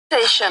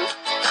Conversation.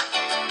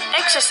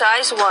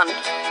 Exercise 1.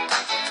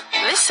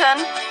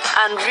 Listen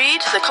and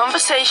read the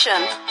conversation.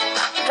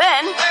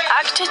 Then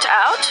act it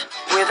out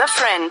with a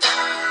friend.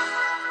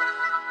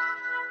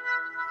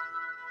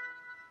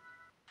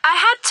 I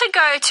had to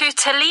go to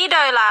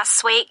Toledo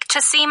last week to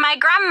see my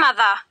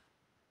grandmother.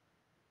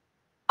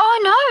 Oh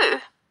no!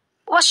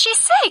 Was she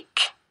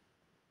sick?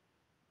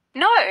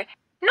 No,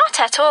 not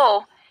at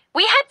all.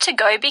 We had to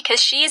go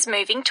because she is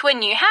moving to a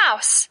new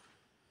house.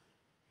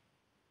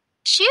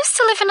 She used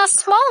to live in a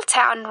small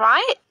town,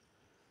 right?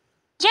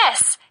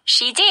 Yes,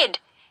 she did.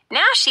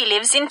 Now she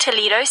lives in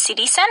Toledo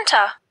city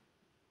centre.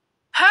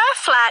 Her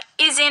flat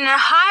is in a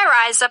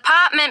high-rise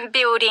apartment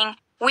building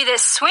with a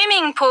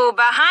swimming pool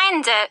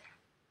behind it.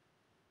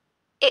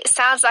 It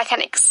sounds like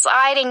an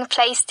exciting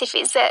place to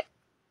visit.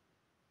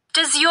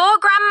 Does your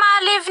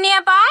grandma live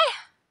nearby?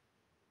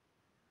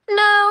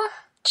 No,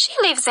 she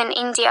lives in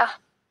India.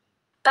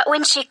 But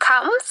when she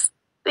comes,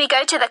 we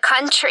go to the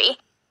country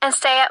and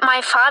stay at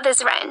my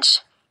father's ranch.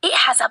 It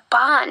has a